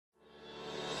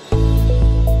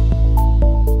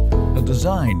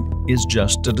design is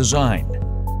just a design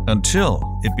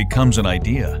until it becomes an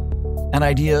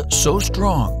idea so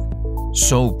strong,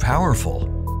 so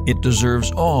powerful, it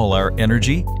deserves all our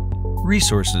energy,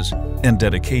 resources, and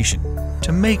dedication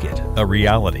to make it a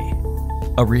reality.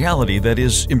 A reality that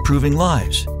is improving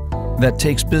lives, that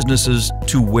takes businesses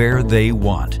to where they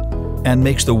want, and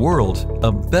makes the world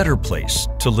a better place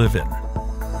to live in.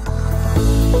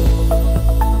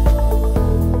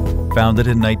 Founded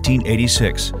in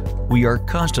 1986, we are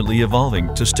constantly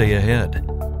evolving to stay ahead.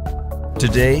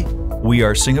 Today, we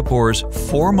are Singapore's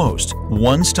foremost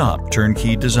one-stop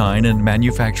turnkey design and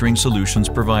manufacturing solutions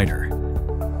provider.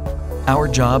 Our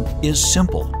job is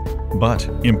simple, but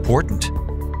important.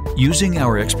 Using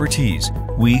our expertise,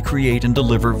 we create and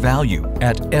deliver value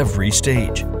at every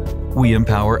stage. We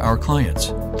empower our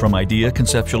clients from idea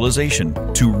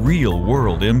conceptualization to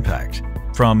real-world impact,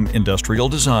 from industrial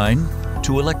design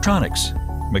to electronics,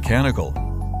 mechanical,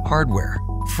 hardware,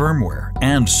 firmware,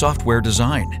 and software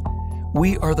design.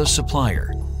 We are the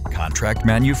supplier, contract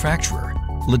manufacturer,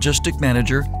 logistic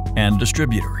manager, and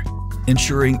distributor,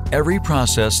 ensuring every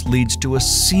process leads to a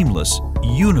seamless,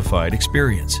 unified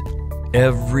experience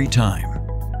every time.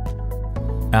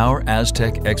 Our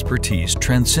Aztech expertise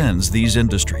transcends these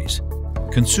industries: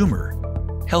 consumer,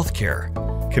 healthcare,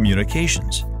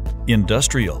 communications,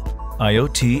 industrial,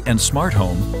 IoT and smart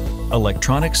home,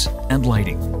 electronics, and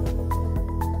lighting.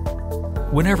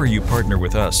 Whenever you partner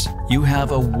with us, you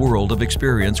have a world of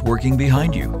experience working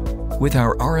behind you. With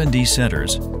our R&D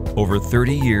centers, over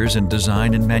 30 years in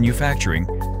design and manufacturing,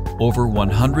 over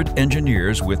 100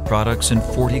 engineers with products in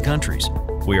 40 countries,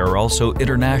 we are also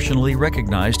internationally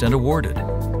recognized and awarded.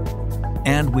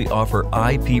 And we offer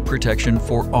IP protection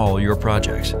for all your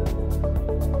projects.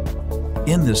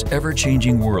 In this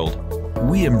ever-changing world,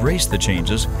 we embrace the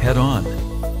changes head-on,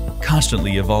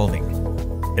 constantly evolving,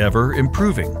 ever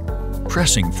improving,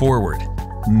 pressing forward,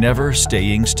 never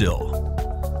staying still.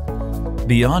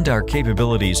 Beyond our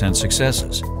capabilities and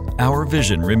successes, our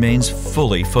vision remains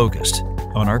fully focused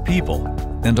on our people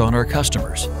and on our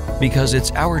customers, because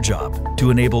it's our job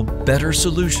to enable better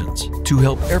solutions to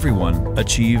help everyone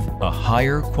achieve a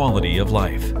higher quality of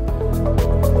life.